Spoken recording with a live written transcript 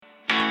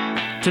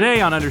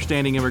Today on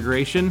Understanding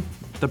Immigration,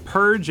 the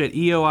purge at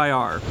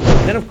EOIR.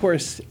 Then, of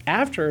course,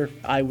 after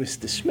I was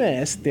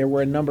dismissed, there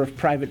were a number of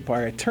private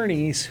bar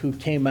attorneys who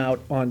came out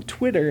on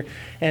Twitter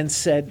and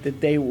said that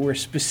they were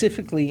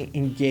specifically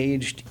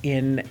engaged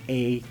in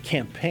a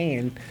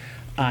campaign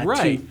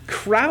to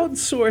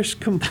crowdsource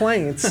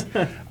complaints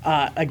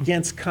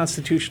against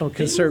constitutional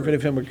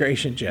conservative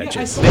immigration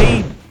judges.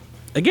 They,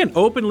 again,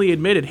 openly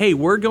admitted, hey,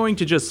 we're going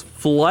to just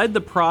flood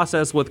the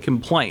process with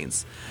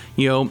complaints.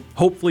 You know,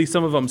 hopefully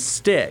some of them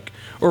stick,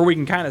 or we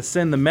can kind of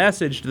send the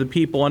message to the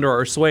people under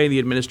our sway in the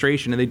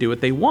administration and they do what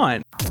they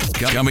want.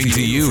 Coming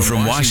to you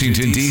from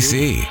Washington,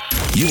 D.C.,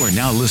 you are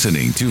now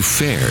listening to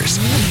FAIR's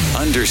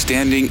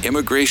Understanding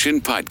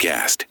Immigration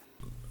Podcast.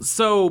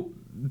 So,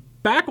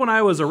 back when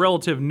I was a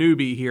relative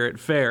newbie here at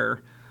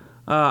FAIR,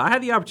 I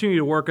had the opportunity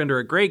to work under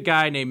a great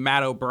guy named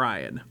Matt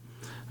O'Brien.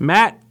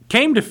 Matt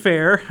came to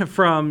FAIR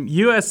from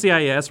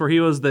USCIS, where he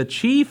was the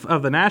chief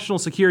of the National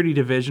Security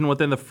Division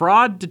within the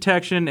Fraud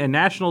Detection and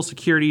National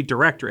Security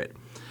Directorate.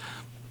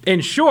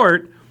 In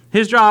short,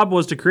 his job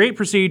was to create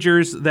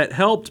procedures that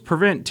helped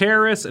prevent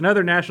terrorists and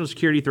other national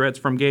security threats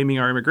from gaming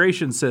our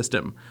immigration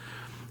system.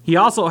 He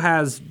also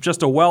has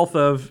just a wealth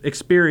of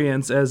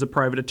experience as a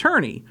private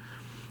attorney.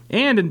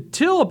 And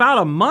until about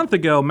a month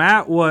ago,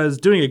 Matt was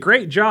doing a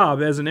great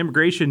job as an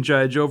immigration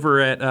judge over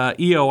at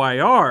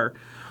EOIR.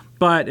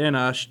 But in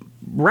a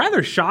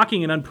rather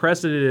shocking and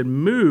unprecedented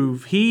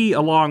move, he,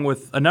 along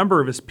with a number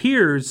of his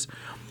peers,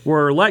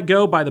 were let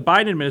go by the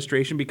Biden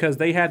administration because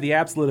they had the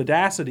absolute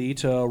audacity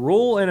to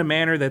rule in a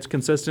manner that's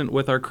consistent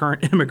with our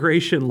current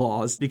immigration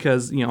laws.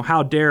 Because, you know,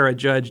 how dare a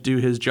judge do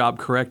his job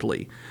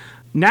correctly?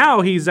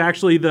 Now he's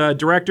actually the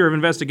director of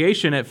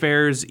investigation at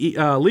FAIR's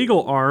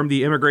legal arm,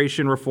 the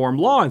Immigration Reform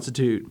Law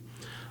Institute.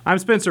 I'm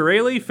Spencer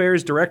Raley,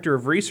 FAIR's Director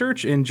of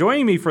Research, and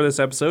joining me for this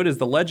episode is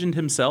the legend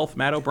himself,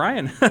 Matt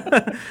O'Brien.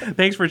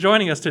 Thanks for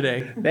joining us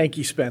today. Thank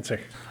you, Spencer.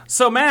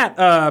 So, Matt,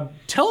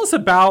 tell us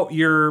about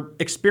your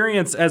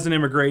experience as an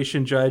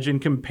immigration judge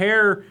and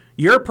compare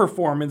your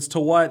performance to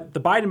what the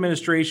Biden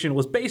administration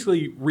was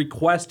basically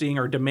requesting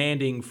or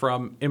demanding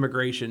from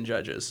immigration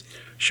judges.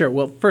 Sure.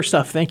 Well, first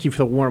off, thank you for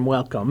the warm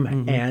welcome.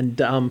 Mm-hmm.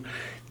 And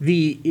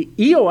the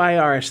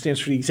EOIR stands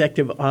for the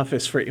Executive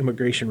Office for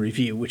Immigration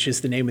Review, which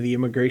is the name of the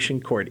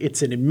immigration court.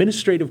 It's an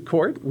administrative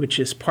court, which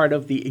is part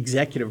of the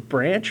executive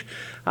branch.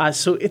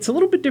 So it's a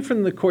little bit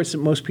different than the courts that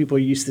most people are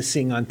used to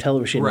seeing on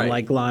television,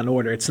 like Law and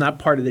Order. It's not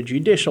part of the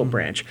judicial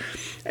branch.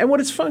 And what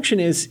its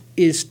function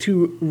is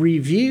to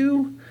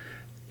review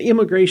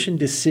immigration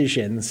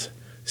decisions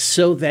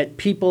so that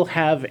people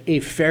have a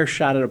fair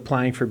shot at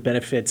applying for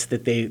benefits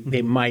that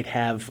they might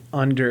have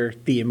under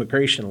the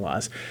immigration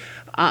laws.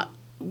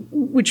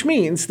 Which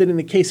means that in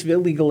the case of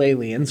illegal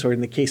aliens or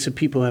in the case of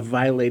people who have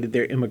violated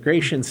their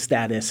immigration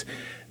status,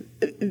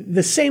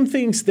 the same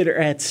things that are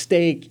at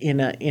stake in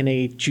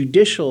a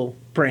judicial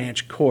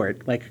branch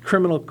court, like a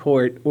criminal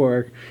court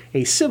or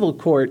a civil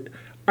court,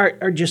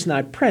 are just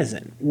not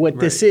present. What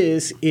this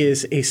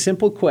is a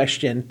simple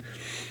question.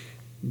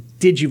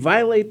 Did you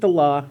violate the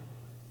law?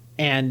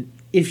 And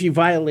if you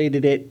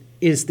violated it,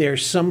 is there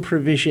some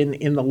provision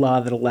in the law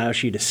that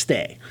allows you to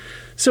stay?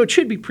 So it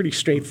should be pretty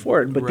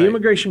straightforward, but the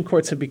immigration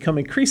courts have become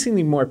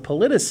increasingly more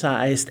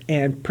politicized,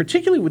 and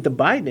particularly with the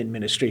Biden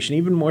administration,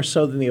 even more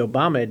so than the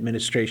Obama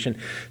administration,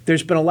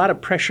 there's been a lot of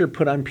pressure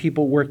put on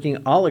people working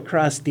all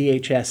across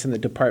DHS and the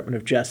Department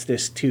of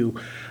Justice to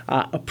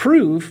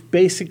approve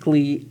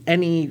basically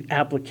any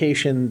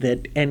application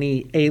that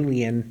any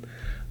alien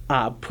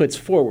puts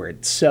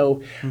forward.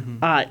 So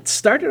it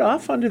started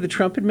off under the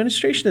Trump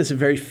administration as a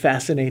very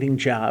fascinating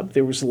job.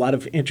 There was a lot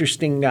of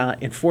interesting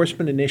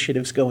enforcement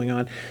initiatives going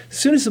on. As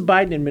soon as the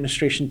Biden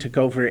administration took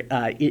over,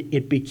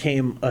 it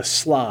became a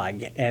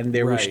slog, and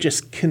there was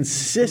just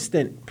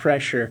consistent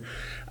pressure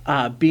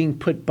being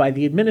put by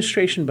the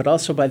administration, but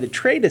also by the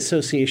Trade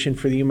Association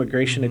for the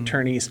Immigration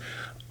Attorneys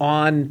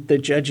on the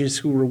judges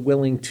who were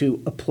willing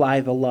to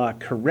apply the law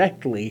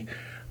correctly.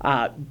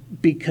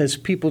 Because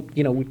people,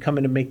 would come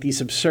in and make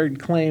these absurd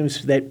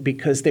claims that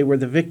because they were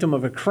the victim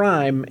of a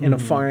crime in a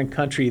foreign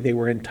country, they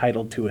were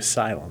entitled to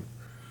asylum.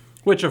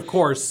 Which, of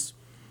course,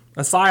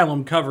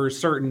 asylum covers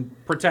certain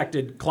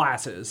protected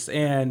classes,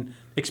 and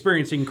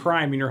experiencing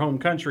crime in your home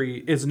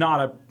country is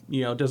not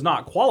does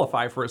not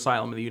qualify for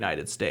asylum in the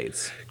United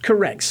States.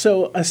 Correct.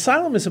 So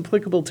asylum is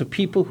applicable to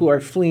people who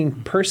are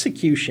fleeing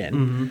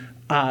persecution.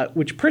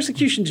 Which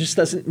persecution just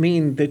doesn't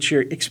mean that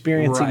you're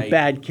experiencing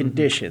bad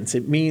conditions.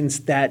 It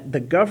means that the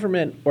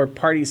government or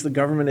parties the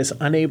government is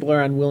unable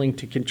or unwilling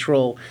to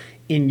control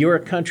in your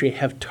country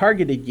have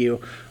targeted you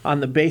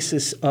on the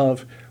basis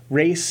of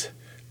race,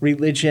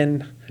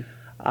 religion,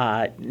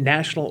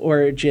 national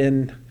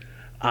origin,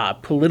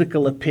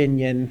 political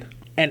opinion.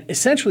 And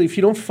essentially, if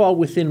you don't fall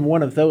within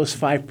one of those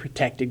 5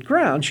 protected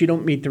grounds, you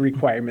don't meet the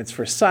requirements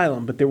for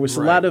asylum. But there was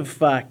a lot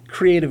of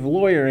creative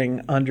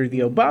lawyering under the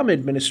Obama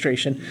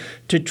administration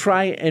to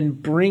try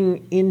and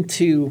bring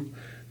into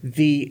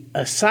the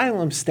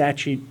asylum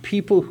statute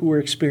people who were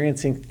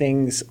experiencing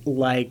things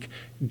like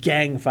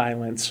gang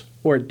violence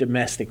or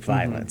domestic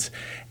violence.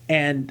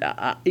 And,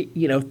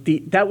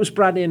 that was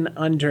brought in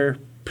under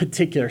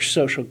particular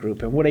social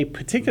group. And what a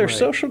particular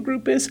social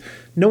group is,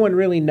 no one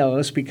really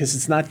knows because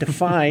it's not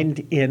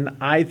defined in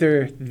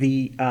either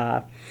the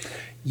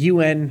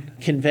UN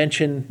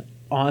Convention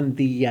on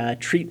the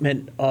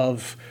Treatment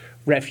of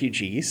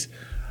Refugees,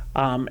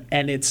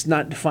 and it's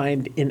not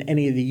defined in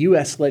any of the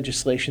U.S.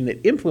 legislation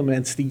that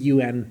implements the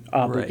UN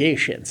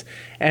obligations.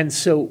 And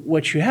so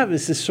what you have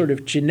is this sort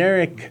of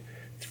generic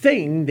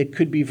thing that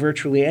could be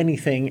virtually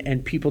anything,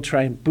 and people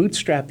try and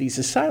bootstrap these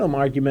asylum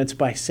arguments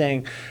by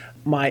saying,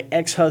 my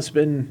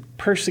ex-husband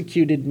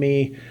persecuted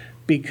me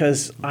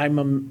because I'm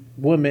a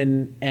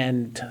woman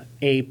and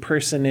a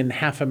person in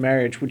half a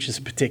marriage, which is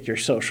a particular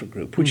social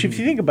group, which if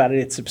you think about it,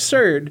 it's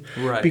absurd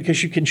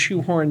because you can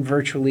shoehorn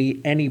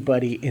virtually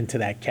anybody into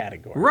that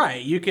category.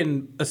 Right. You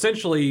can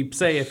essentially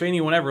say if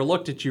anyone ever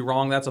looked at you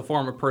wrong, that's a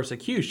form of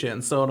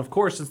persecution. So, and of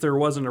course, since there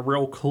wasn't a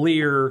real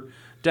clear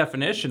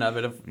definition of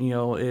it,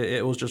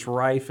 it was just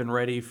rife and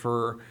ready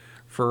for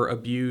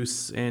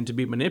abuse and to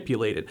be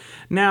manipulated.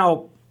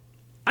 Now,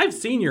 I've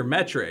seen your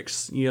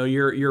metrics,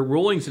 your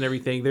rulings and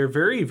everything. They're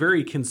very,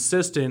 very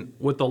consistent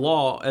with the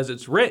law as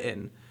it's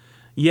written.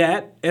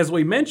 Yet, as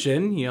we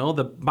mentioned,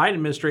 the Biden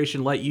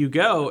administration let you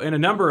go, and a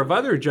number of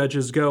other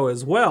judges go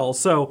as well.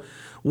 So,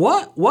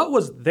 what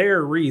was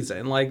their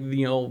reason,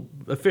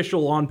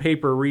 official on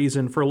paper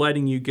reason for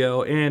letting you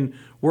go? And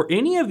were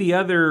any of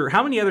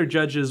how many other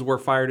judges were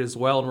fired as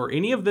well? And were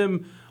any of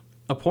them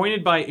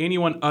appointed by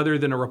anyone other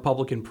than a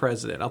Republican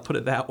president? I'll put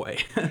it that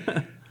way.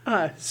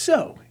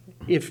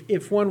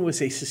 If one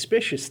was a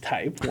suspicious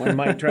type, one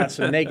might draw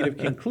some negative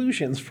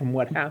conclusions from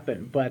what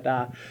happened.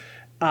 But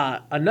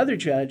another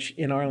judge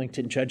in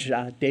Arlington, Judge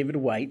David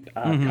White,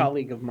 a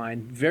colleague of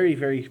mine, very,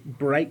 very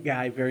bright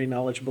guy, very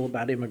knowledgeable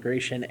about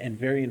immigration and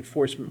very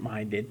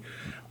enforcement-minded,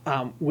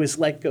 was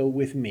let go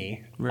with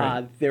me.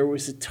 Right. There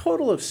was a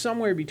total of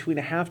somewhere between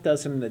a half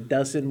dozen and a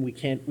dozen. We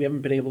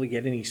haven't been able to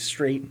get any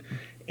straight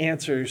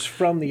answers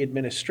from the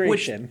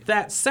administration. Which,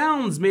 that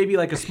sounds maybe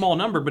like a small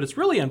number, but it's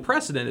really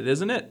unprecedented,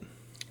 isn't it?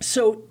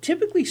 So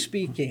typically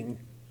speaking,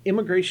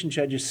 immigration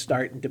judges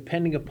start,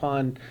 depending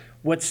upon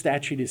what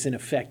statute is in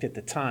effect at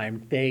the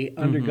time, they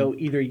undergo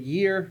either a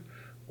year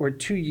or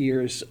 2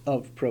 years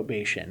of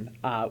probation.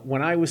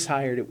 When I was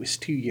hired, it was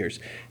 2 years.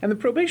 And the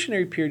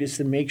probationary period is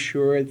to make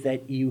sure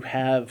that you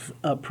have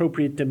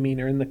appropriate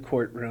demeanor in the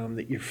courtroom,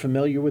 that you're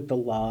familiar with the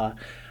law,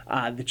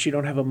 that you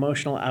don't have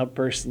emotional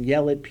outbursts and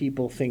yell at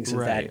people, things of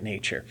that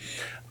nature.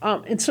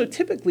 And so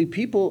typically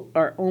people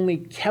are only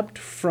kept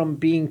from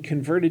being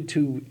converted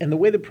to, and the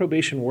way the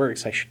probation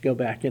works, I should go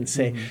back and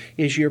say,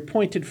 is you're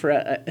appointed for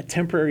a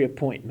temporary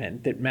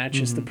appointment that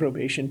matches the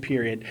probation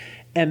period.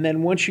 And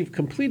then once you've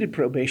completed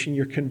probation,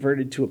 you're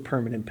converted to a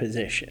permanent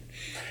position.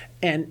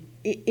 And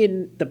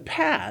in the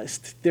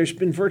past, there's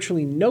been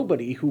virtually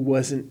nobody who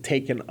wasn't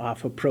taken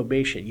off of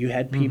probation. You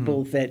had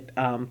people that,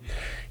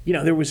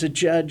 there was a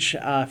judge,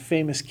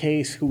 famous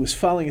case, who was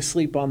falling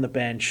asleep on the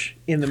bench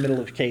in the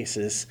middle of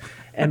cases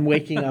and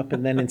waking up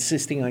and then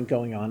insisting on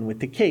going on with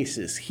the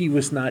cases. He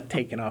was not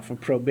taken off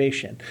of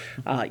probation.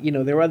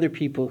 There were other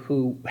people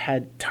who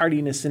had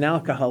tardiness and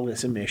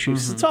alcoholism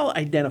issues. It's all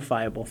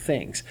identifiable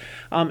things.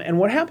 And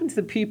what happened to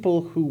the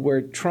people who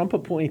were Trump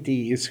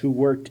appointees who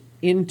worked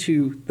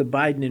into the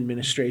Biden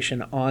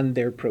administration on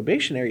their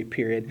probationary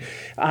period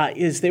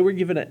is they were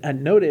given a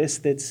notice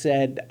that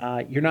said,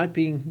 you're not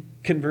being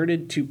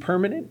converted to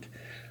permanent,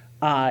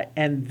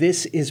 and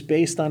this is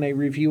based on a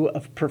review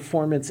of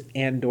performance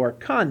and or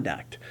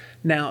conduct.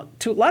 Now,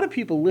 to a lot of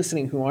people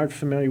listening who aren't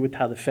familiar with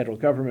how the federal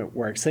government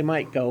works, they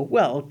might go,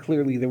 well,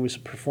 clearly there was a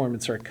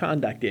performance or a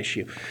conduct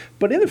issue.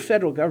 But in the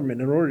federal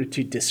government, in order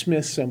to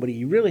dismiss somebody,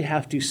 you really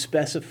have to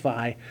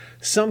specify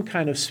some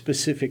kind of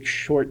specific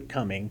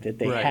shortcoming that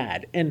they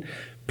had. And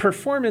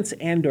performance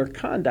and or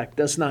conduct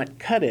does not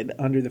cut it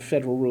under the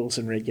federal rules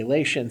and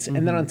regulations.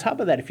 And then on top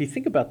of that, if you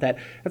think about that,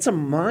 that's a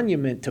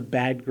monument to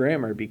bad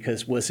grammar,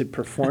 because was it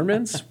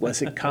performance?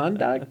 Was it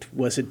conduct?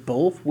 Was it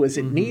both? Was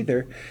it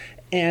neither?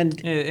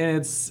 And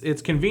it's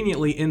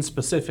conveniently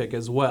inspecific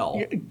as well.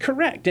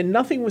 Correct. And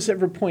nothing was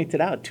ever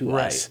pointed out to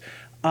us.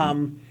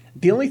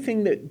 The only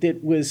thing that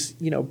was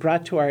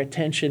brought to our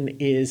attention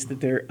is that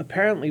there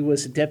apparently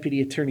was a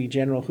deputy attorney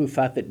general who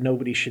thought that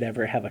nobody should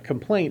ever have a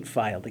complaint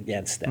filed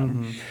against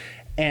them.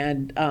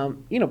 And,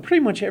 pretty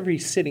much every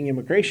sitting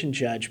immigration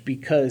judge,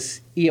 because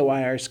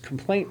EOIR's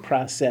complaint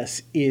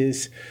process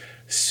is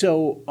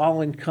so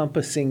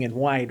all-encompassing and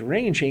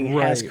wide-ranging,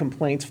 has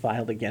complaints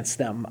filed against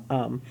them.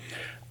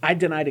 I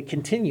denied a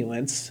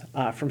continuance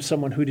from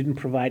someone who didn't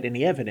provide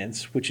any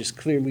evidence, which is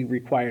clearly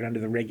required under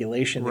the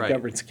regulation that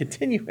governs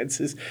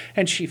continuances,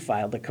 and she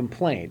filed a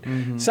complaint.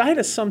 So I had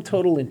a sum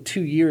total in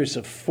 2 years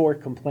of 4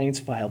 complaints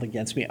filed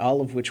against me,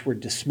 all of which were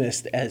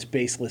dismissed as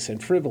baseless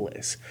and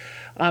frivolous.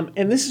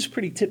 And this is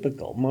pretty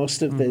typical.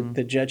 Most of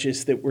the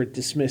judges that were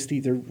dismissed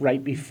either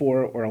right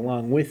before or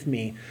along with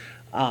me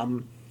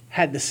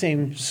had the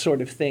same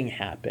sort of thing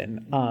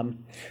happen.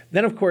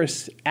 Then, of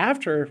course,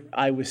 after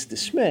I was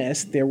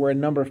dismissed, there were a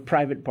number of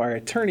private bar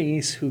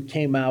attorneys who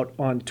came out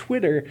on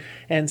Twitter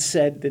and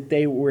said that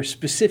they were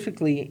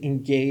specifically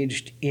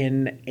engaged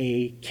in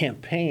a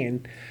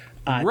campaign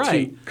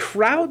to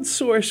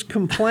crowdsource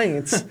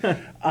complaints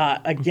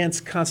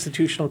against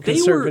constitutional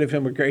conservative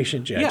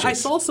immigration judges. Yeah, I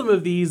saw some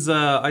of these.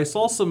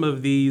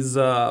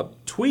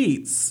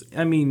 Tweets.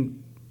 I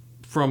mean,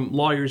 from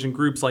lawyers and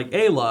groups like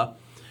AILA,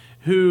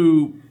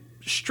 who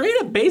straight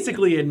up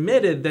basically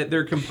admitted that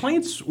their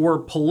complaints were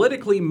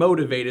politically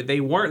motivated. They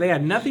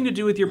had nothing to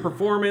do with your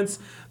performance.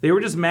 They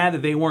were just mad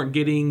that they weren't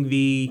getting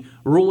the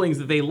rulings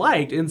that they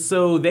liked. And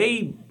so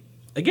they,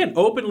 again,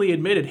 openly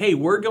admitted, hey,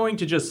 we're going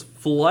to just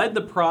flood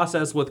the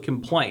process with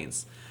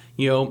complaints.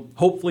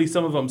 Hopefully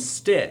some of them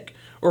stick.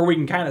 Or we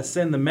can kind of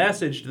send the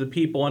message to the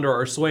people under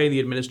our sway, the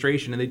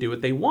administration, and they do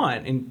what they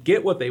want and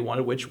get what they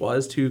wanted, which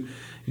was to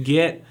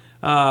get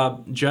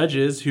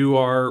judges who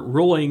are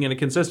ruling in a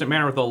consistent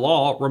manner with the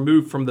law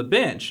removed from the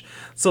bench.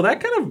 So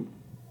that kind of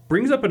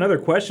brings up another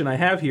question I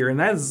have here, and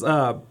that is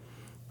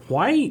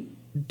why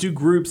do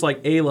groups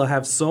like AILA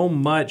have so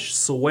much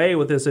sway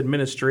with this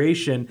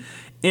administration?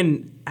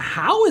 And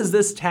how is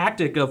this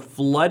tactic of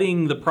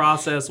flooding the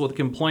process with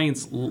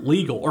complaints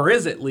legal, or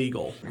is it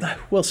legal?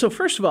 Well, so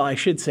first of all, I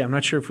should say, I'm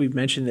not sure if we've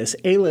mentioned this,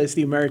 AILA is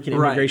the American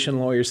Immigration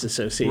Lawyers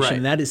Association.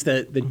 Right. That is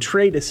the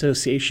trade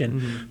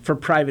association for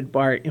private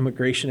bar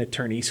immigration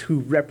attorneys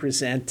who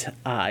represent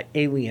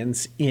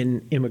aliens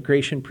in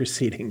immigration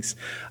proceedings.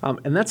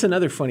 And that's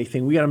another funny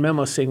thing. We got a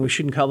memo saying we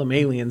shouldn't call them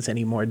aliens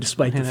anymore,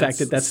 despite the fact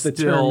that that's the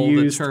term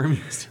used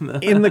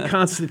in the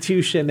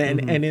Constitution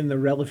and in the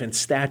relevant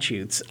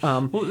statutes.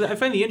 Well, I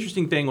find the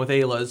interesting thing with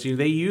AILA is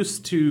they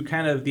used to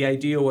the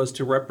idea was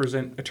to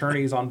represent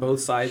attorneys on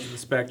both sides of the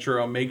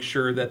spectrum, make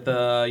sure that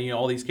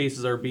all these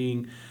cases are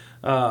being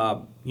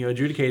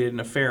adjudicated in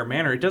a fair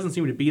manner. It doesn't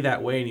seem to be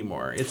that way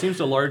anymore. It seems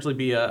to largely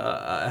be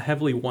a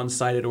heavily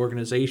one-sided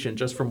organization,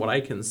 just from what I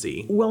can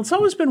see. Well, it's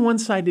always been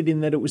one-sided in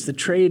that it was the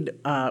trade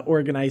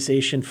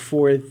organization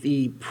for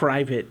the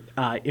private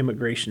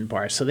immigration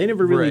bar. So they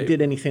never really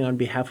did anything on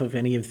behalf of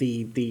any of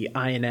the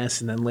INS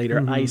and then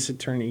later ICE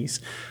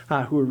attorneys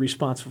who were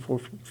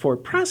responsible for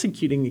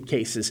prosecuting the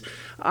cases.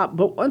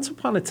 But once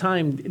upon a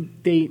time,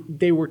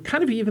 they were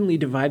kind of evenly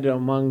divided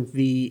among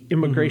the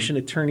immigration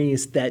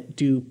attorneys that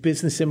do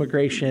business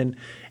immigration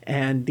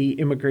and the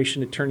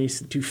immigration attorneys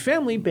that do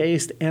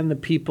family-based and the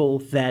people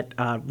that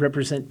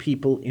represent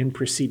people in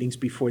proceedings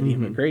before the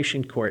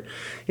immigration court.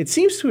 It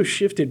seems to have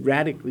shifted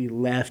radically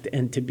left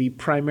and to be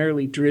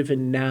primarily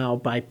driven now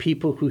by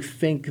people who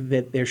think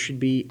that there should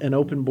be an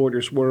open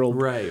borders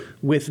world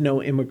with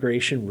no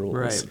immigration rules.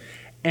 Right.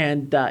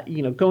 And,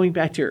 going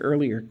back to your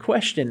earlier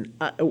question,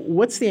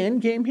 what's the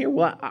end game here?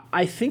 Well,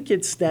 I think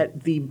it's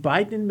that the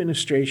Biden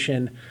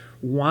administration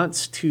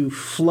wants to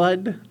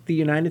flood the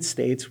United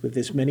States with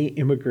as many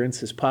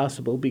immigrants as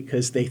possible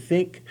because they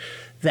think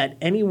that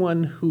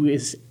anyone who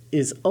is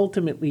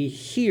ultimately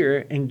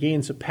here and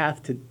gains a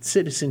path to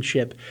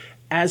citizenship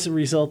as a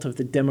result of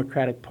the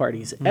Democratic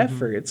Party's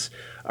efforts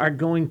are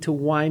going to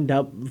wind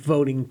up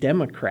voting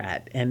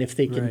Democrat. And if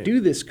they can do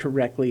this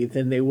correctly,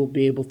 then they will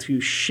be able to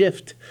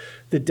shift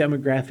the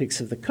demographics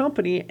of the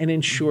company and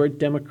ensure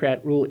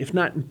Democrat rule, if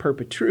not in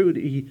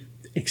perpetuity,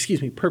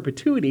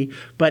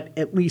 but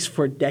at least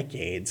for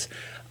decades.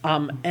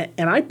 And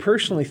I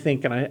personally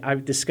think, and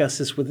I've discussed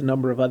this with a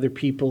number of other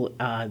people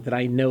that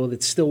I know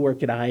that still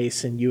work at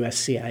ICE and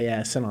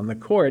USCIS and on the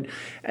court,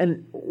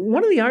 and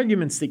one of the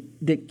arguments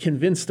that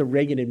convinced the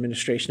Reagan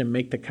administration to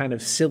make the kind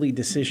of silly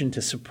decision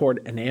to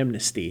support an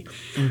amnesty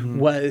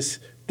was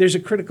there's a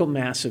critical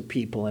mass of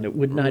people, and it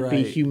would not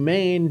be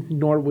humane,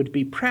 nor would it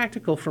be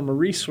practical from a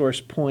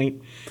resource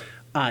point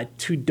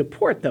to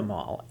deport them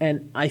all.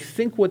 And I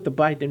think what the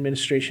Biden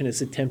administration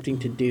is attempting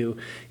to do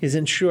is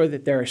ensure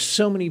that there are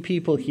so many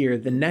people here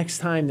the next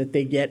time that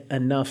they get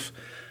enough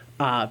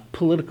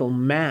political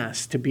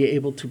mass to be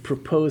able to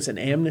propose an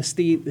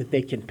amnesty, that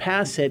they can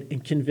pass it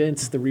and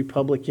convince the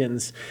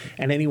Republicans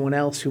and anyone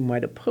else who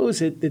might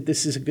oppose it that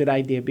this is a good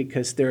idea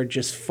because there are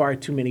just far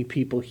too many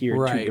people here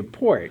to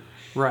deport.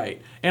 Right.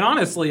 And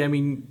honestly, I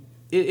mean,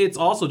 it's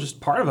also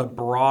just part of a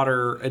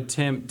broader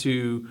attempt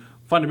to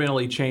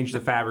fundamentally change the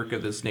fabric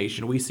of this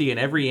nation. We see in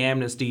every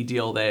amnesty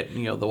deal that,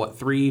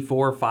 3,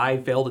 4,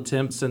 5 failed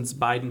attempts since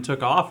Biden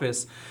took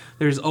office,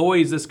 there's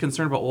always this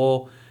concern about,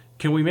 well,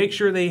 can we make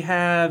sure they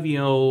have,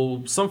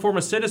 some form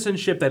of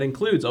citizenship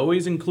that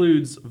always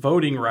includes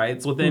voting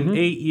rights within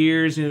 8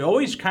 years,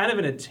 always kind of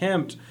an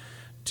attempt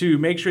to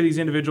make sure these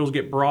individuals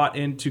get brought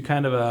into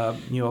kind of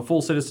a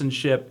full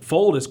citizenship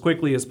fold as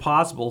quickly as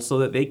possible so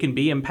that they can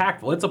be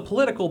impactful. It's a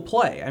political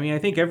play. I mean, I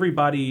think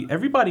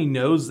everybody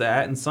knows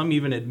that, and some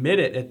even admit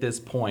it at this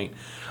point.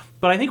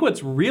 But I think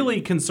what's really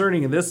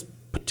concerning in this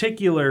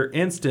particular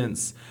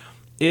instance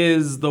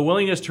is the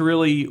willingness to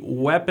really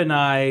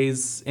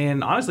weaponize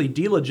and honestly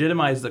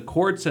delegitimize the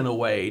courts in a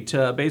way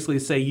to basically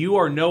say you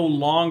are no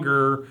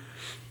longer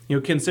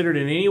considered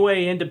in any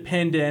way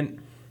independent.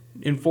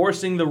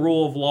 enforcing the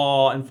rule of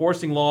law,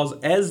 enforcing laws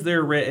as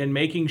they're written,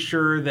 making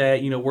sure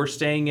that, we're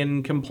staying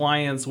in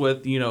compliance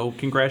with,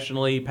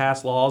 congressionally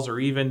passed laws or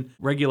even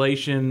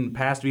regulation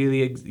passed via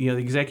the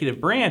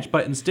executive branch,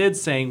 but instead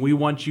saying we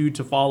want you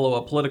to follow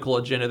a political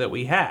agenda that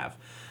we have.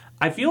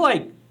 I feel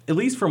like, at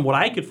least from what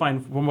I could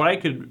find, from what I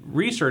could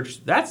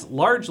research, that's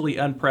largely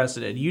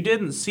unprecedented. You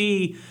didn't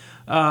see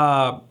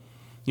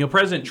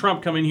President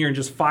Trump come in here and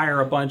just fire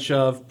a bunch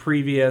of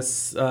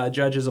previous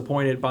judges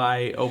appointed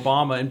by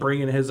Obama and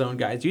bring in his own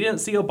guys. You didn't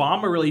see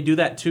Obama really do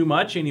that too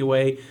much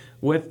anyway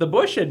with the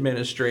Bush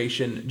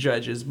administration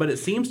judges, but it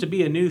seems to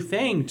be a new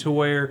thing to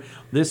where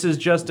this is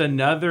just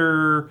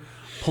another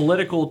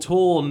political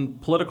tool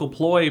and political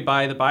ploy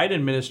by the Biden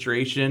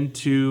administration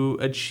to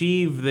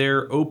achieve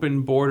their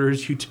open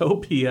borders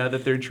utopia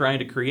that they're trying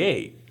to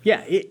create.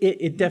 Yeah,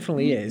 it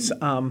definitely is.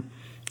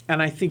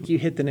 And I think you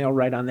hit the nail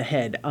right on the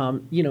head.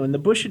 In the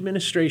Bush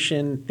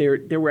administration,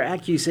 there were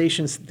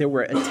accusations, there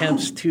were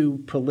attempts to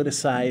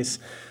politicize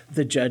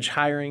the judge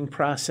hiring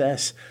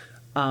process.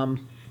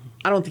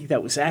 I don't think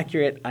that was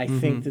accurate. I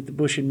think that the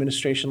Bush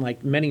administration,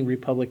 like many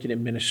Republican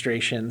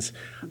administrations,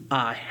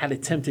 had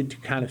attempted to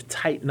kind of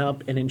tighten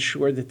up and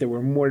ensure that there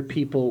were more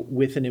people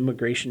with an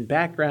immigration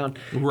background,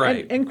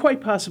 right, and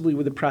quite possibly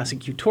with a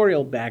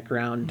prosecutorial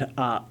background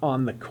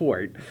on the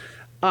court.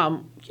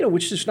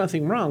 Which there's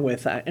nothing wrong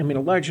with. I mean,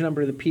 a large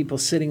number of the people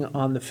sitting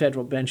on the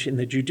federal bench in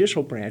the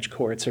judicial branch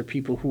courts are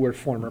people who were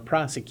former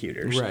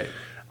prosecutors. Right.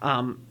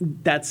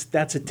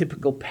 That's a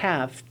typical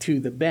path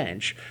to the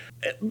bench.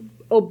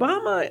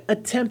 Obama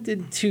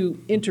attempted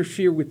to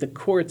interfere with the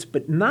courts,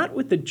 but not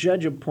with the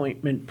judge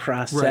appointment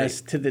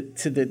process to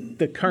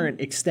the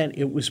current extent.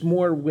 It was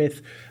more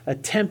with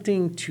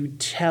attempting to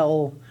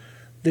tell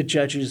the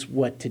judges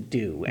what to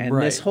do. And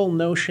this whole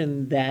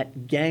notion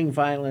that gang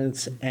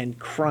violence and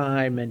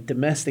crime and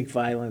domestic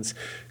violence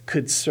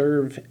could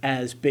serve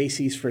as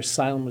bases for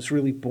asylum was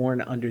really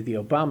born under the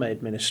Obama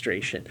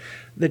administration.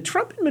 The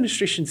Trump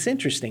administration's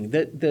interesting.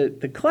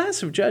 The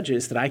class of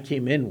judges that I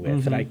came in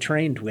with, that I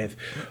trained with,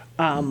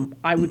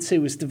 I would say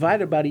was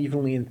divided about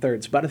evenly in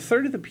thirds. About a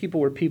third of the people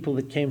were people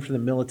that came from the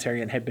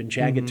military and had been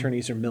JAG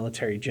attorneys or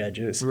military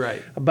judges.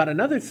 Right. About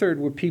another third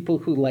were people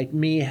who, like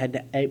me,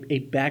 had a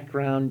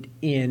background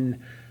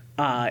in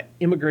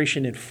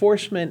immigration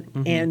enforcement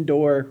and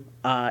or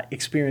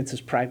experience as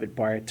private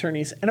bar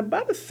attorneys. And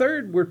about a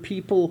third were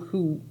people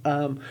who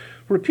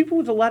were people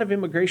with a lot of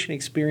immigration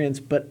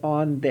experience, but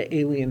on the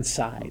alien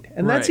side.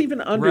 And that's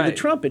even under the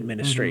Trump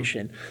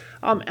administration.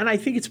 And I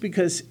think it's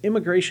because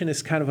immigration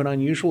is kind of an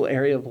unusual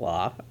area of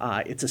law.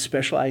 It's a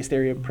specialized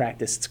area of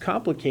practice. It's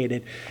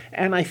complicated.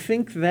 And I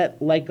think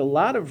that, like a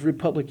lot of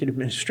Republican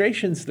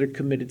administrations that are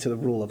committed to the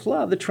rule of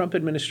law, the Trump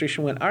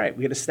administration went, all right,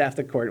 we got to staff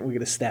the court and we got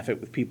to staff it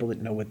with people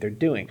that know what they're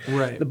doing.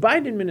 Right. The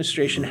Biden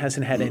administration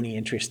hasn't had any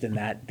interest in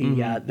that.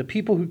 The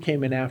people who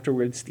came in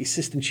afterwards, the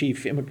assistant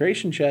chief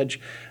immigration judge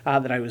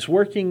that I was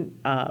working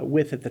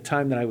with at the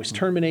time that I was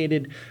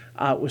terminated,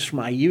 was from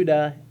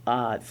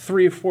IUTA.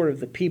 3 or 4 of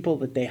the people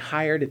that they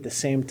hired at the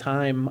same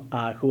time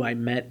who I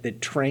met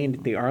that trained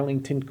at the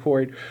Arlington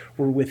court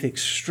were with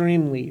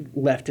extremely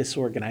leftist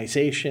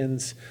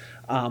organizations.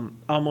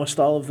 Almost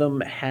all of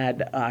them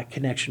had a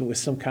connection with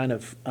some kind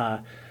of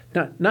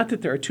not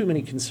that there are too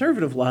many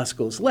conservative law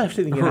schools left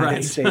in the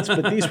United States,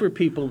 but these were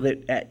people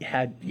that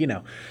had,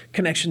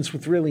 connections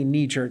with really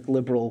knee-jerk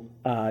liberal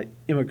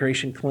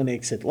immigration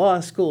clinics at law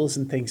schools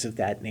and things of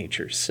that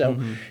nature. So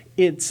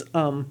it's,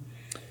 for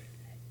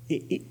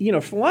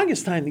the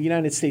longest time, the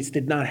United States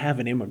did not have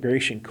an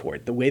immigration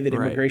court. The way that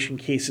immigration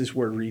cases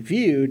were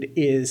reviewed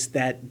is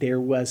that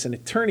there was an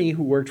attorney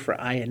who worked for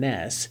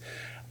INS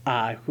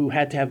who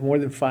had to have more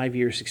than 5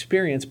 years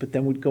experience, but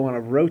then would go on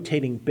a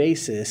rotating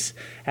basis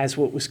as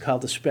what was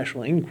called a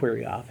special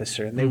inquiry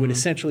officer. And they would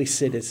essentially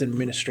sit as an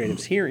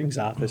administrative hearings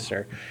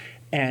officer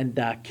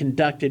and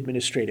conduct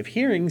administrative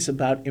hearings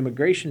about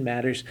immigration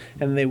matters,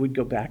 and they would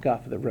go back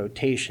off of the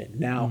rotation.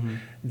 Now,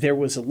 there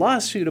was a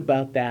lawsuit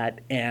about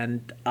that,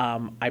 and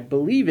I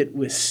believe it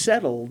was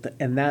settled,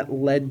 and that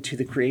led to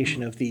the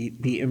creation of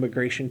the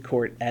immigration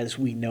court as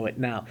we know it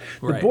now.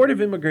 The Board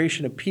of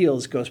Immigration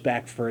Appeals goes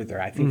back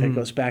further. I think that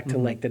goes back to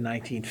like the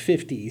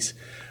 1950s.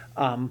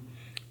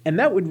 And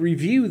that would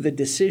review the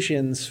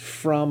decisions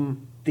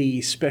from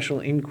the special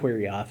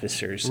inquiry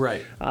officers.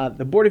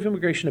 The Board of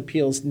Immigration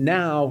Appeals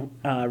now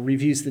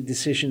reviews the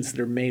decisions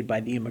that are made by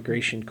the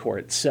immigration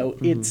court. So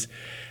it's,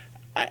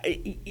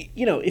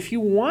 if you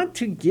want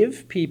to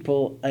give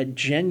people a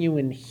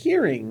genuine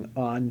hearing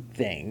on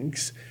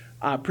things,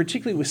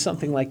 particularly with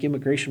something like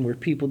immigration where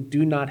people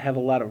do not have a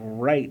lot of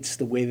rights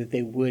the way that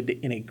they would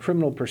in a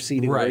criminal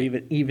proceeding or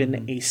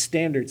even a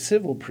standard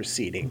civil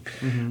proceeding.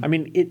 I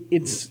mean,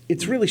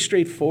 it's really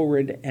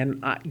straightforward,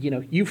 and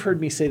you've heard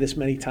me say this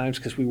many times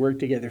because we worked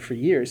together for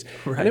years.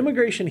 An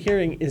immigration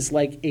hearing is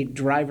like a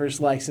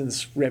driver's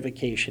license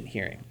revocation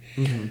hearing.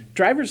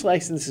 Driver's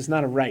license is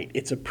not a right,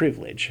 it's a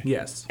privilege.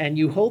 Yes. And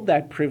you hold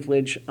that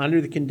privilege under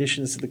the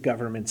conditions that the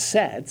government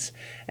sets,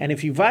 and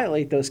if you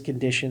violate those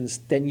conditions,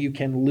 then you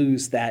can lose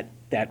that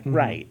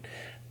right.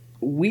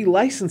 we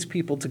license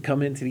people to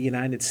come into the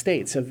United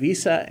States. A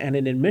visa and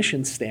an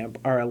admission stamp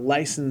are a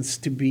license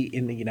to be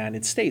in the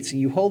United States. And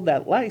you hold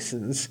that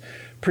license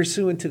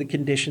pursuant to the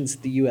conditions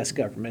the U.S.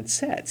 government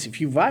sets.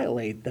 If you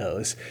violate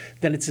those,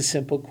 then it's a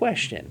simple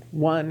question.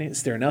 One,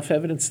 is there enough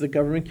evidence the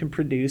government can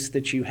produce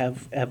that you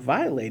have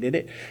violated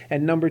it?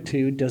 And number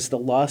two, does the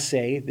law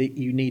say that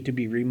you need to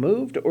be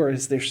removed, or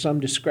is there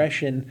some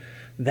discretion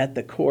that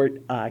the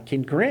court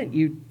can grant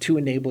you to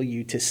enable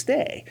you to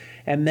stay?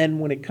 And then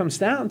when it comes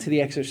down to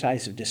the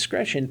exercise of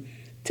discretion,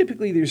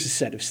 typically there's a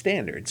set of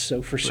standards.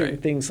 So for certain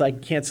things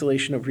like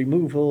cancellation of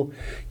removal,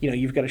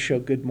 you've got to show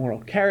good moral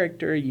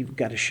character, you've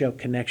got to show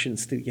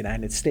connections to the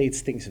United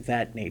States, things of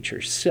that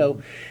nature.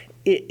 So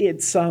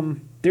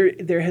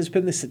there has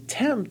been this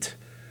attempt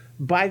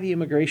by the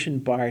immigration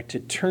bar to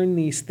turn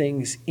these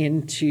things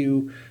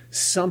into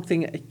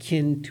something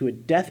akin to a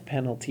death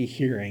penalty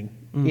hearing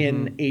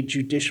in a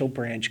judicial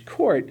branch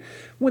court,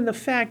 when the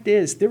fact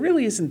is there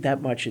really isn't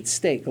that much at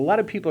stake. A lot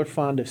of people are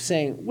fond of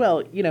saying,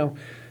 well,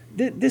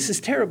 this is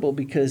terrible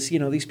because,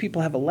 these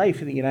people have a life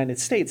in the United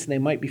States and they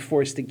might be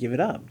forced to give it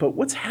up. But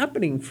what's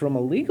happening from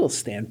a legal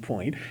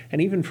standpoint,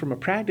 and even from a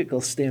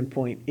practical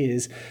standpoint,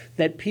 is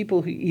that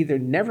people who either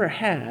never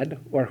had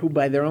or who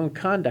by their own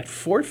conduct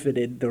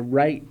forfeited the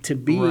right to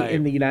be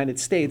in the United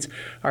States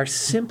are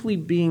simply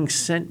being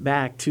sent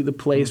back to the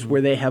place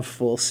where they have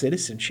full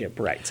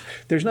citizenship rights.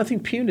 There's nothing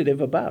punitive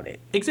about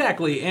it.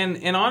 Exactly.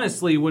 And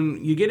honestly,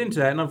 when you get into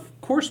that, and of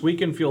course we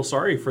can feel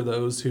sorry for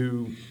those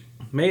who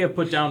may have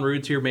put down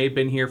roots here, may have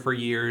been here for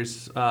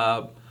years,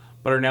 but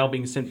are now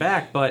being sent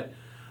back. But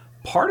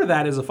part of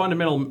that is a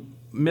fundamental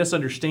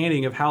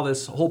misunderstanding of how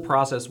this whole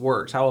process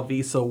works, how a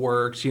visa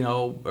works,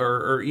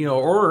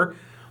 or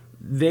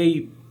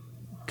they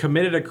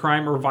committed a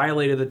crime or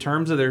violated the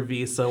terms of their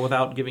visa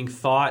without giving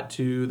thought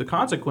to the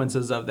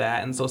consequences of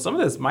that. And so some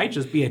of this might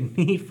just be a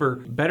need for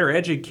better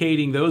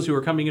educating those who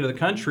are coming into the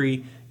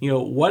country.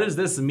 What does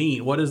this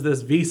mean? What does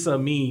this visa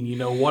mean?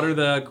 What are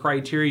the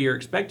criteria you're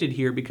expected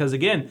here? Because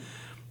again,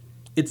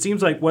 it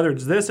seems like whether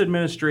it's this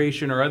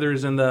administration or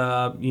others in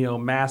the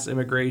mass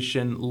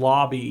immigration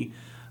lobby,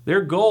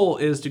 their goal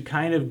is to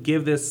kind of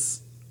give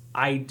this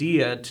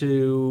idea,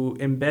 to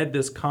embed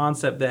this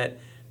concept that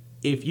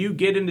if you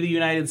get into the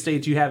United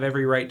States, you have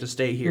every right to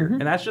stay here.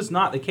 And that's just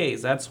not the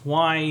case. That's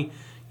why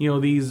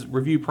these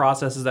review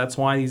processes, that's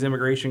why these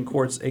immigration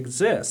courts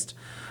exist.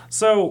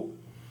 So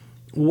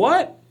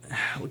what,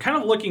 kind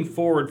of looking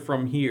forward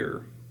from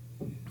here,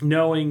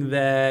 knowing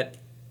that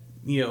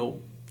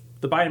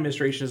the Biden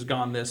administration has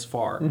gone this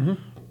far.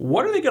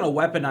 What are they going to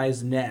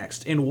weaponize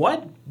next? And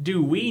what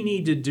do we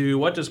need to do?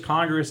 What does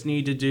Congress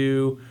need to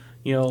do,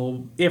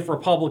 if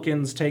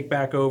Republicans take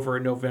back over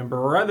in November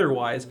or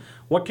otherwise?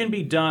 What can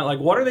be done? Like,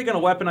 what are they going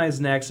to weaponize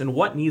next, and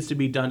what needs to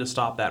be done to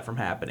stop that from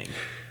happening?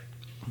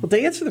 Well,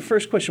 to answer the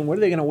first question, what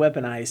are they going to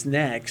weaponize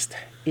next?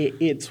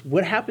 It's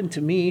what happened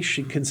to me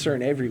should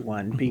concern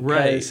everyone,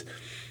 because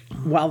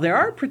while there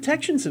are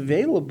protections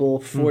available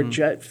for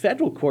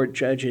federal court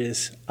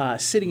judges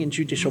sitting in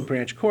judicial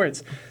branch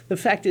courts, the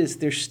fact is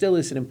there still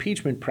is an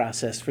impeachment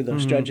process for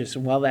those judges.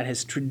 And while that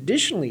has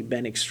traditionally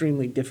been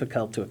extremely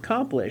difficult to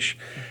accomplish,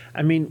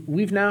 I mean,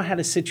 we've now had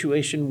a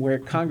situation where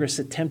Congress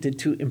attempted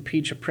to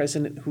impeach a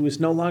president who is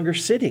no longer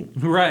sitting.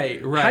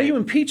 Right. How do you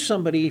impeach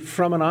somebody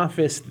from an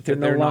office that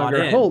they're no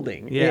longer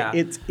holding? Yeah.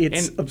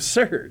 It's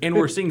absurd. And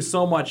we're seeing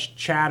so much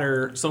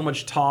chatter, so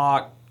much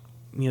talk,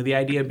 the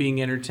idea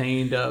being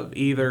entertained of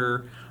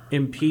either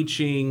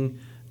impeaching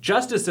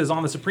justices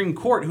on the Supreme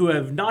Court who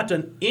have not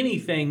done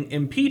anything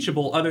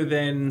impeachable other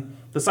than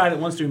the side that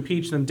wants to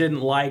impeach them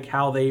didn't like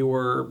how they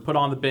were put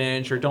on the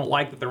bench or don't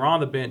like that they're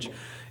on the bench,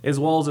 as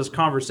well as this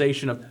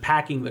conversation of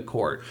packing the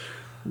court.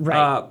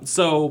 Right.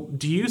 So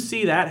do you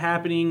see that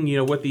happening,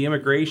 with these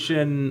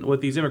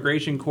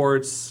immigration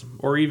courts,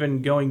 or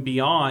even going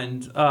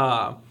beyond,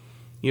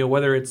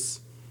 whether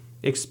it's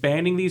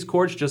expanding these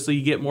courts just so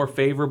you get more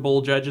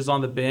favorable judges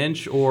on the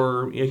bench,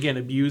 or again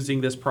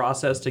abusing this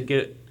process to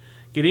get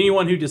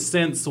anyone who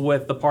dissents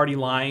with the party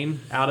line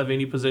out of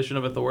any position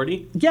of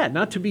authority? Yeah,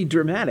 not to be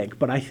dramatic,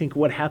 but I think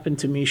what happened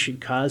to me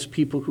should cause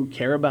people who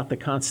care about the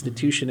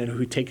Constitution and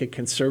who take a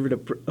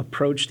conservative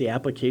approach to the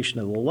application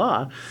of the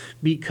law,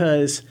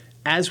 because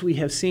as we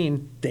have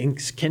seen,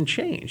 things can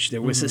change.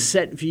 There was a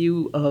set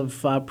view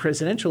of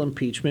presidential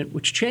impeachment,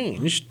 which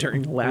changed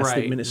during the last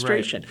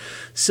administration.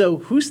 So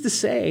who's to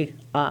say,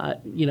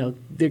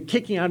 they're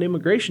kicking out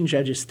immigration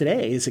judges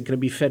today. Is it going to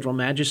be federal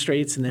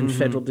magistrates and then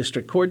federal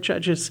district court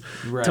judges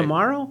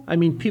tomorrow? I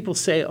mean, people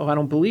say, I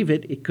don't believe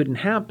it. It couldn't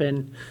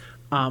happen.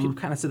 People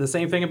kind of said the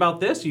same thing about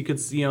this. You could,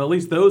 at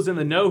least those in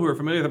the know who are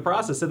familiar with the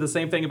process said the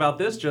same thing about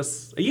this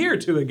just a year or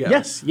two ago.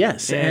 Yes.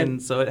 And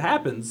so it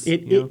happens.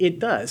 It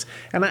does.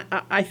 And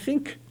I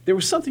think there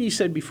was something you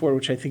said before,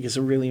 which I think is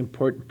a really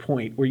important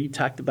point, where you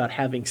talked about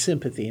having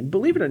sympathy. And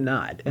believe it or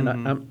not, and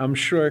I'm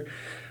sure,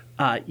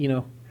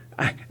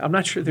 I'm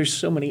not sure there's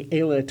so many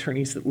AILA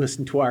attorneys that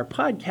listen to our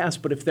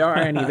podcast, but if there are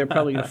any, they're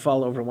probably going to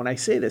fall over when I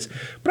say this.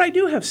 But I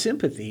do have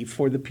sympathy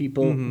for the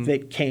people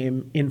that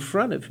came in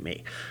front of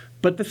me.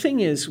 But the thing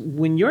is,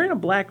 when you're in a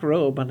black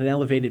robe on an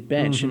elevated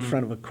bench in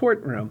front of a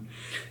courtroom,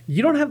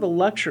 you don't have the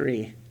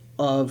luxury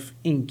of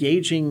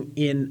engaging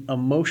in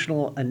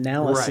emotional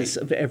analysis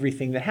of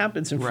everything that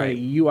happens in front of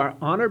you. You are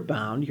honor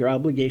bound. Your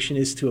obligation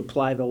is to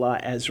apply the law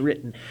as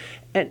written.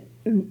 And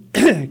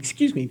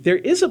excuse me, there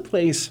is a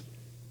place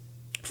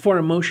for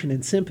emotion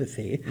and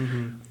sympathy.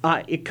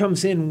 It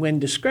comes in when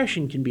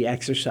discretion can be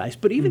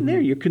exercised. But even there,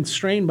 you're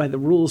constrained by the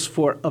rules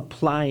for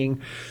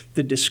applying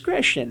the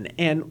discretion.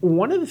 And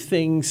one of the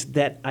things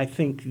that I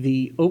think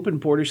the open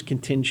borders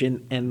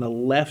contingent and the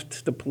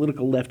left, the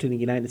political left in the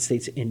United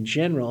States in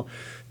general,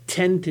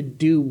 tend to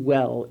do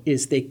well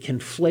is they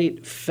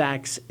conflate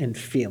facts and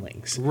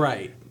feelings.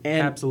 Right.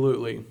 And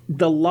absolutely.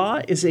 The law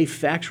is a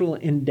factual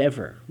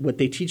endeavor. What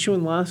they teach you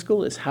in law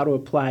school is how to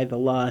apply the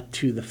law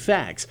to the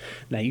facts.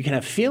 Now, you can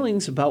have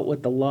feelings about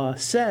what the law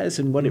says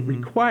and what it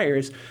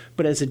requires,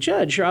 but as a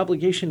judge, your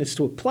obligation is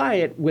to apply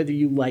it whether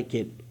you like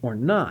it or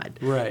not.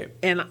 Right.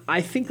 And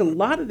I think a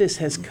lot of this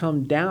has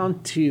come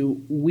down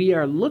to we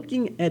are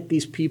looking at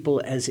these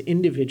people as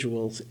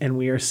individuals and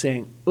we are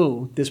saying,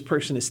 oh, this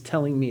person is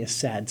telling me a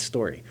sad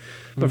story.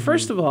 But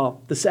first of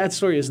all, the sad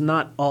story is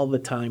not all the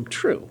time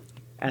true,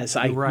 as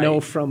I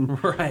know from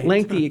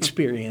lengthy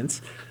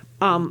experience.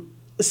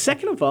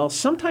 Second of all,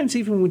 sometimes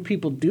even when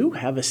people do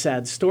have a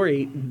sad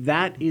story,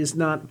 that is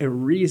not a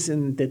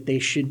reason that they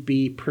should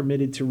be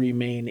permitted to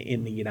remain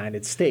in the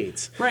United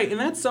States. Right, and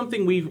that's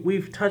something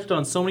we've touched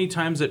on so many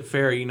times at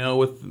FAIR.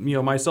 With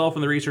myself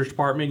in the research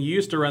department, you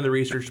used to run the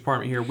research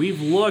department here.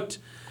 We've looked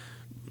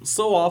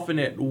so often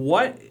at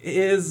what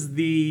is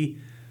the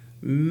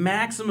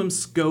maximum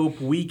scope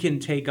we can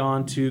take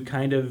on to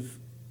kind of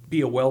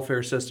be a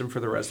welfare system for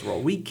the rest of the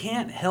world. We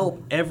can't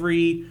help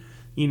every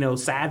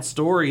sad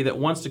story that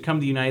wants to come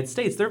to the United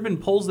States. There have been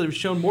polls that have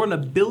shown more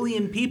than 1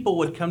 billion people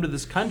would come to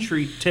this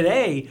country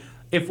today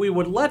if we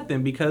would let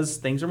them, because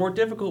things are more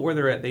difficult where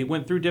they're at. They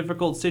went through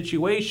difficult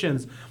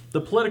situations.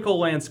 The political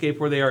landscape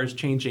where they are is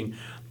changing.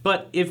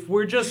 But if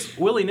we're just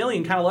willy-nilly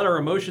and kind of let our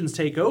emotions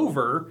take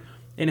over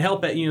and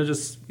help it,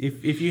 just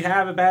if you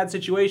have a bad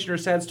situation or a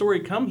sad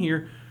story, come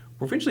here,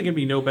 we're eventually going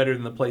to be no better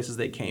than the places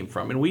they came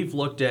from. And we've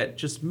looked at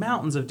just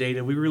mountains of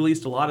data. We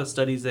released a lot of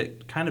studies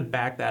that kind of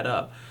back that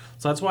up.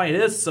 So that's why it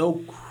is so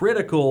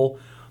critical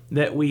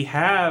that we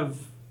have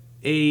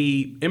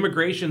a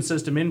immigration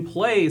system in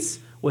place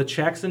with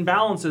checks and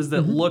balances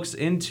that looks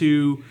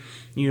into,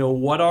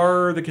 what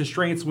are the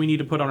constraints we need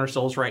to put on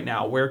ourselves right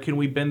now? Where can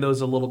we bend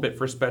those a little bit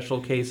for special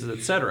cases,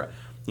 et cetera?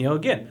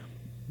 Again,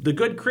 the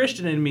good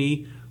Christian in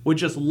me would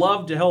just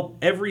love to help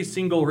every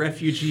single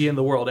refugee in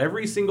the world,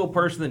 every single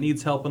person that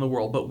needs help in the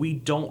world, but we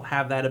don't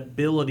have that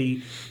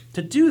ability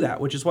to do that,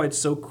 which is why it's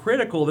so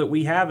critical that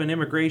we have an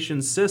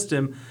immigration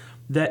system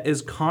that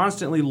is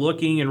constantly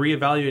looking and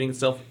reevaluating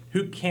itself.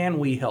 Who can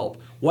we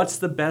help? What's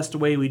the best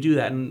way we do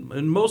that?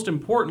 And most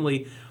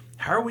importantly,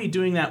 how are we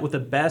doing that with the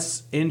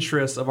best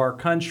interests of our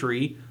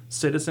country?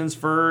 Citizens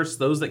first,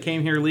 those that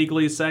came here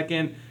legally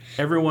second,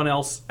 everyone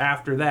else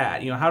after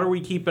that. How are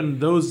we keeping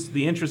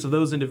the interests of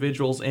those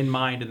individuals in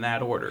mind in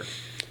that order?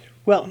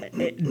 Well,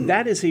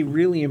 that is a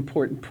really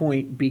important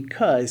point,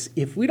 because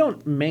if we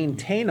don't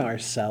maintain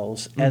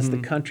ourselves as the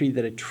country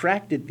that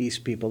attracted these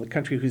people, the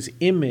country whose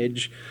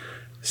image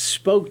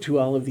spoke to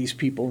all of these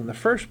people in the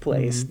first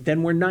place,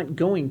 then we're not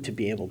going to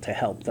be able to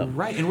help them.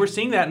 Right, and we're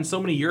seeing that in so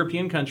many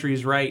European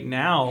countries right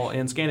now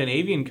and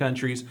Scandinavian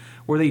countries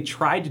where they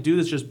tried to do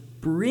this, just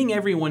bring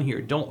everyone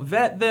here. Don't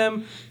vet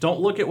them, don't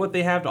look at what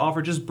they have to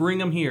offer, just bring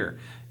them here.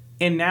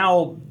 And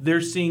now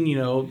they're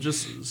seeing,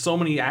 just so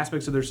many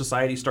aspects of their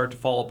society start to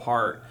fall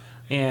apart.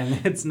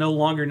 And it's no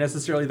longer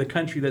necessarily the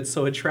country that's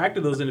so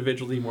attracted to those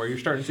individuals anymore. You're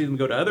starting to see them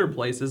go to other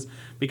places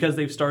because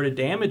they've started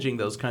damaging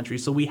those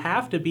countries. So we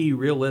have to be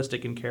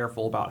realistic and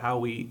careful about how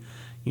we,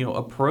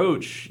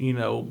 approach,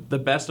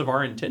 the best of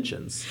our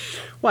intentions.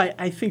 Well,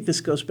 I think this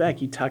goes back.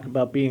 You talk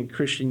about being a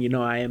Christian,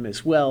 I am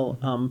as well.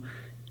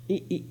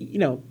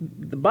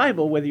 The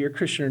Bible, whether you're a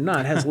Christian or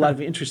not, has a lot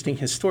of interesting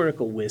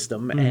historical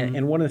wisdom.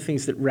 And one of the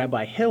things that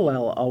Rabbi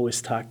Hillel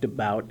always talked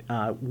about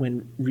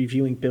when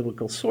reviewing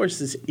biblical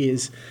sources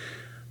is,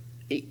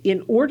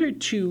 in order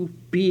to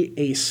be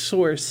a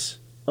source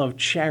of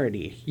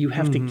charity, you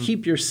have to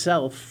keep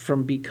yourself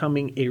from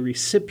becoming a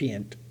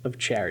recipient of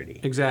charity.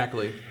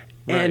 Exactly.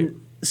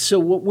 And so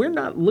what we're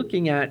not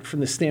looking at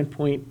from the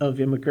standpoint of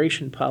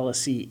immigration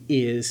policy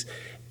is,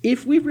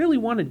 if we really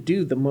want to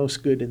do the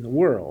most good in the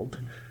world,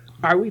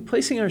 are we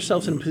placing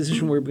ourselves in a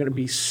position where we're going to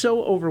be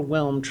so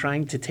overwhelmed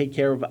trying to take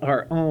care of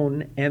our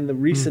own and the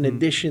recent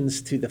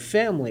additions to the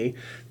family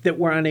that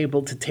we're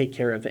unable to take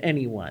care of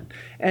anyone?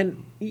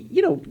 And,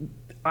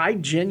 I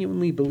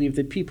genuinely believe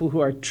that people who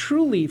are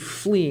truly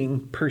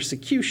fleeing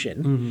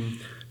persecution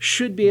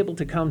should be able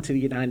to come to the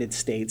United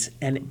States,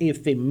 and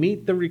if they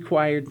meet the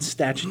required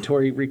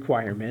statutory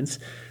requirements,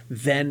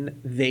 then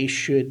they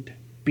should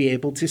be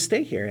able to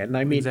stay here. And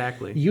I mean,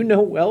 exactly.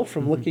 Well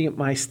from looking at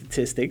my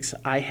statistics,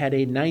 I had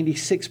a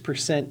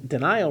 96%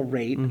 denial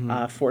rate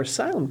for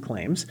asylum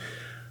claims,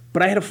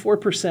 but I had a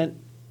 4%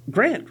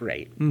 grant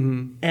rate.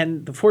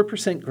 And the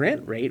 4%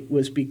 grant rate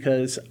was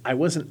because I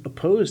wasn't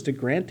opposed to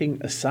granting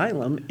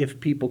asylum if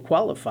people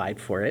qualified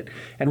for it.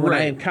 And when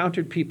I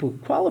encountered people who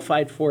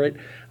qualified for it,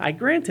 I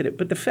granted it.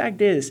 But the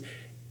fact is,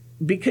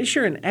 because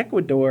you're in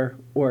Ecuador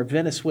or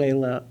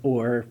Venezuela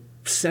or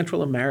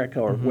Central America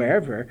or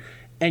wherever,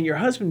 and your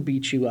husband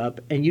beat you up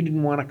and you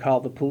didn't want to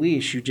call the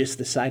police, you just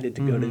decided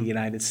to go to the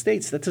United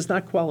States, that does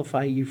not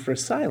qualify you for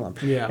asylum.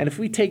 And if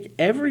we take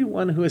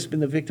everyone who has been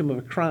the victim of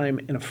a crime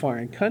in a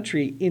foreign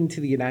country into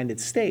the United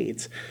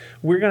States,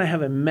 we're going to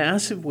have a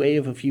massive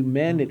wave of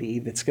humanity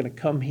that's going to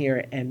come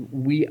here, and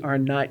we are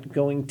not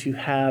going to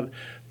have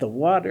the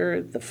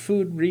water, the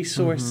food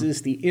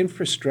resources, the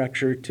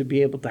infrastructure to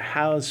be able to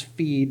house,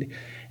 feed,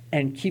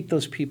 and keep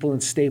those people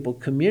in stable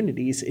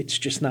communities. It's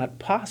just not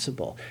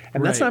possible.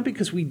 And that's not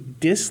because we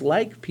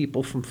dislike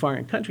people from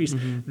foreign countries.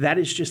 That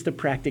is just a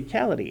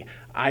practicality.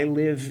 I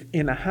live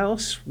in a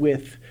house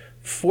with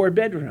 4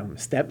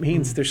 bedrooms. That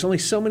means there's only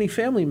so many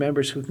family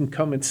members who can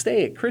come and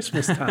stay at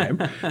Christmas time.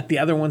 The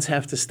other ones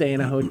have to stay in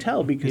a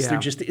hotel because there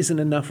just isn't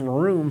enough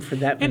room for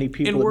that many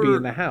people to be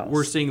in the house.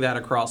 We're seeing that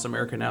across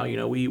America now. You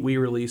know, we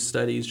release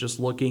studies just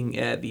looking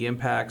at the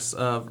impacts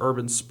of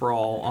urban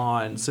sprawl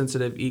on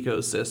sensitive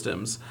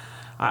ecosystems.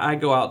 I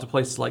go out to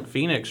places like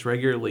Phoenix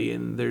regularly,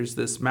 and there's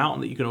this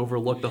mountain that you can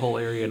overlook the whole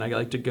area, and I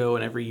like to go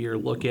and every year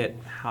look at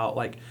how,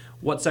 like,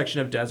 what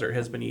section of desert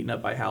has been eaten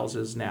up by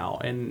houses now.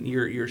 And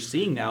you're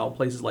seeing now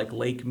places like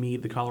Lake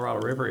Mead, the Colorado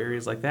River,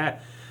 areas like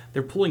that,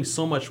 they're pulling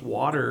so much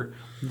water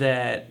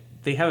that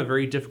they have a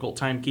very difficult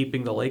time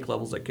keeping the lake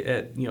levels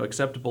at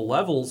acceptable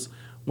levels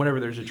whenever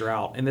there's a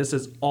drought. And this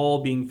is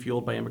all being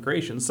fueled by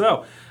immigration.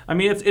 So, I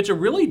mean, it's a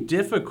really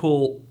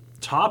difficult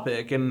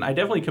topic, and I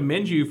definitely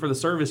commend you for the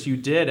service you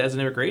did as an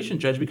immigration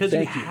judge, because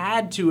you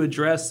had to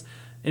address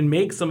and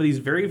make some of these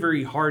very,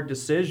 very hard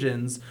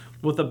decisions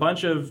with a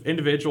bunch of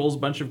individuals, a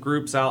bunch of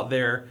groups out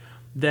there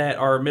that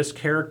are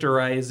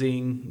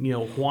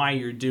mischaracterizing, why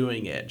you're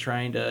doing it,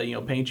 trying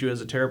to, paint you as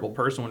a terrible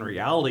person, when in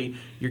reality,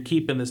 you're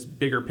keeping this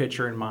bigger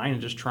picture in mind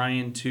and just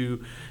trying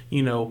to,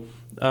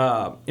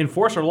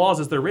 enforce our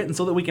laws as they're written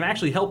so that we can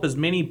actually help as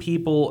many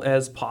people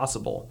as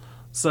possible.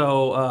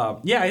 So, I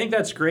think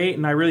that's great,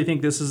 and I really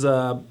think this is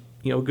a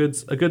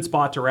good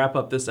spot to wrap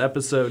up this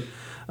episode.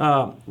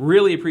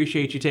 Really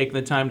appreciate you taking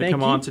the time to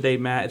come on today,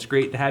 Matt. It's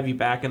great to have you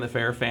back in the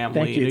Fair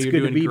family. Thank you. It's You're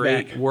good doing to be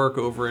great back. work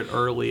over at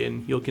Early,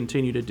 and you'll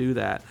continue to do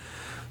that.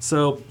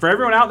 So for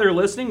everyone out there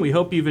listening, we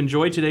hope you've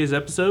enjoyed today's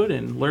episode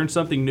and learned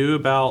something new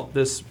about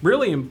this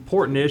really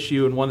important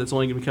issue, and one that's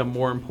only going to become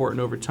more important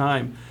over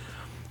time.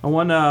 I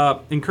want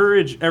to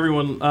encourage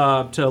everyone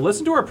to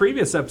listen to our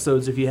previous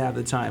episodes if you have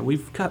the time.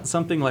 We've got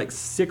something like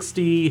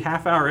 60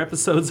 half-hour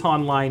episodes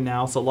online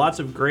now, so lots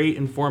of great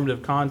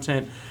informative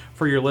content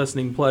for your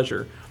listening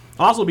pleasure.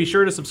 Also, be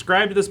sure to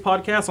subscribe to this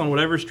podcast on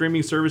whatever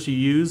streaming service you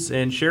use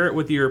and share it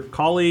with your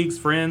colleagues,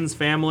 friends,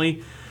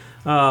 family.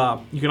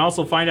 You can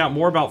also find out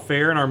more about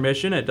FAIR and our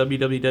mission at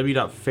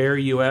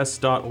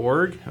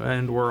www.fairus.org,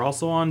 and we're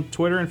also on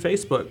Twitter and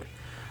Facebook.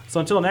 So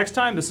until next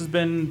time, this has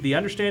been the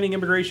Understanding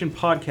Immigration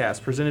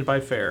Podcast presented by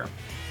FAIR.